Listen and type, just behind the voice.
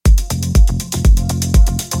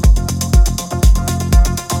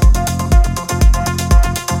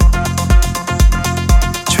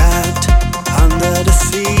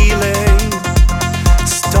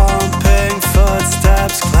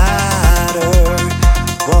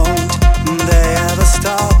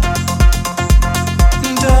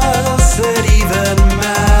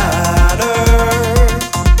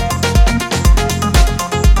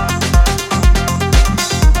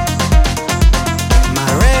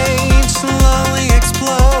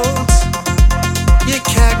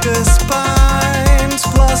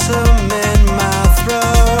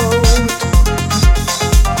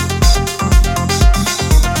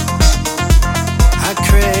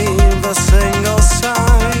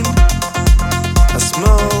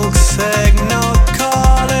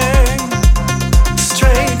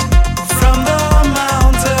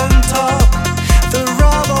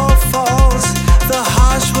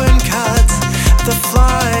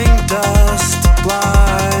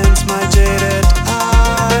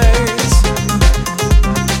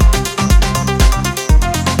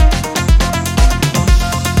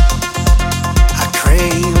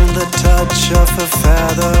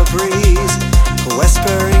breeze,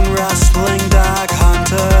 whispering, rustling, dark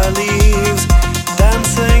hunter leaves,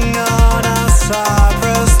 dancing on a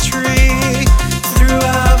cypress tree through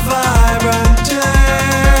a vibrant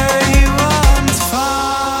day once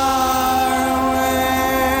far away.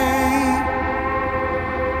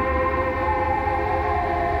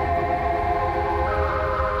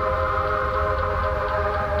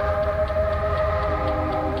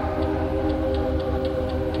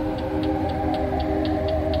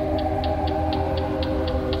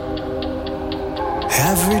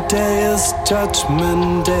 Every day is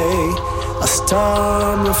Judgment Day. A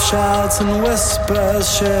storm of shouts and whispers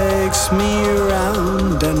shakes me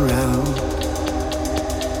round and round.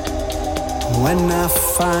 When I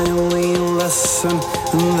finally listen,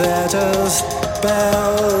 they're just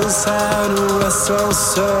bells and whistles,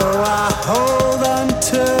 so I hold on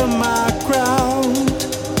to my